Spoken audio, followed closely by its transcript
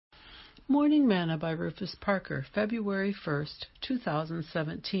Morning Manna by Rufus Parker, February 1st,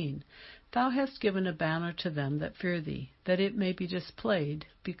 2017. Thou hast given a banner to them that fear thee, that it may be displayed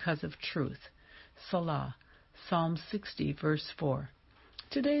because of truth. Salah. Psalm 60, verse 4.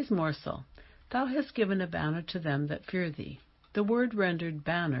 Today's morsel. Thou hast given a banner to them that fear thee. The word rendered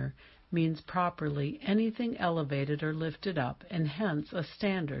banner means properly anything elevated or lifted up, and hence a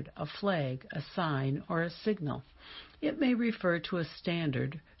standard, a flag, a sign, or a signal. It may refer to a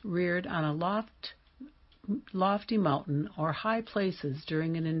standard reared on a lofty mountain or high places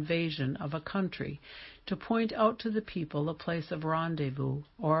during an invasion of a country to point out to the people a place of rendezvous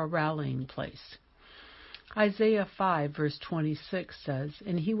or a rallying place. Isaiah 5, verse 26 says,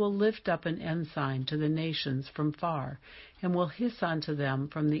 "And he will lift up an ensign to the nations from far, and will hiss unto them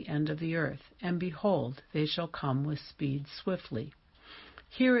from the end of the earth, and behold, they shall come with speed swiftly."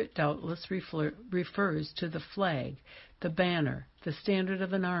 Here it doubtless refers to the flag, the banner, the standard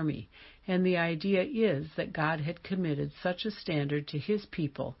of an army, and the idea is that God had committed such a standard to his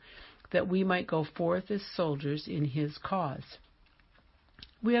people that we might go forth as soldiers in his cause.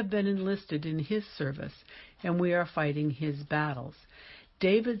 We have been enlisted in his service, and we are fighting his battles.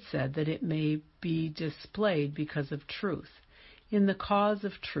 David said that it may be displayed because of truth, in the cause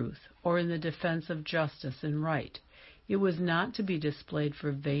of truth, or in the defense of justice and right. It was not to be displayed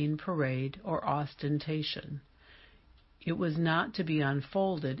for vain parade or ostentation. It was not to be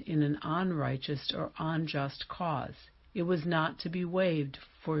unfolded in an unrighteous or unjust cause. It was not to be waved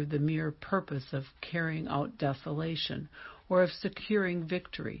for the mere purpose of carrying out desolation or of securing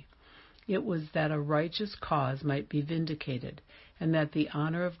victory. It was that a righteous cause might be vindicated, and that the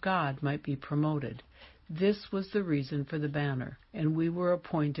honor of God might be promoted. This was the reason for the banner, and we were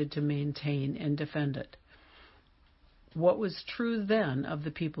appointed to maintain and defend it. What was true then of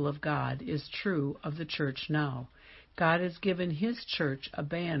the people of God is true of the church now. God has given his church a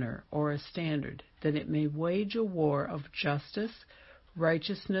banner or a standard, that it may wage a war of justice,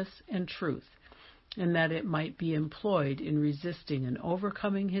 righteousness, and truth, and that it might be employed in resisting and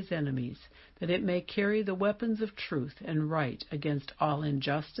overcoming his enemies, that it may carry the weapons of truth and right against all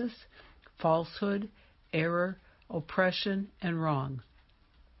injustice, falsehood, error, oppression, and wrong,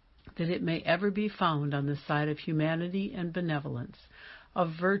 that it may ever be found on the side of humanity and benevolence,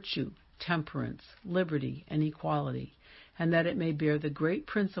 of virtue, temperance, liberty, and equality, and that it may bear the great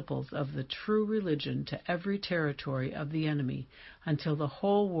principles of the true religion to every territory of the enemy, until the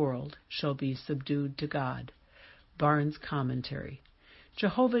whole world shall be subdued to God. Barnes' Commentary.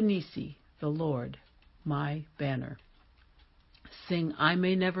 Jehovah Nissi, the Lord, my banner. Sing, I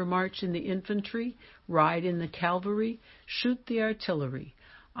may never march in the infantry, ride in the cavalry, shoot the artillery.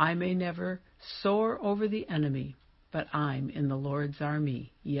 I may never soar over the enemy, but I'm in the Lord's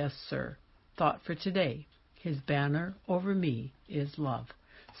army. Yes, sir. Thought for today. His banner over me is love.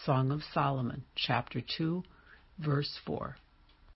 Song of Solomon, chapter 2, verse 4.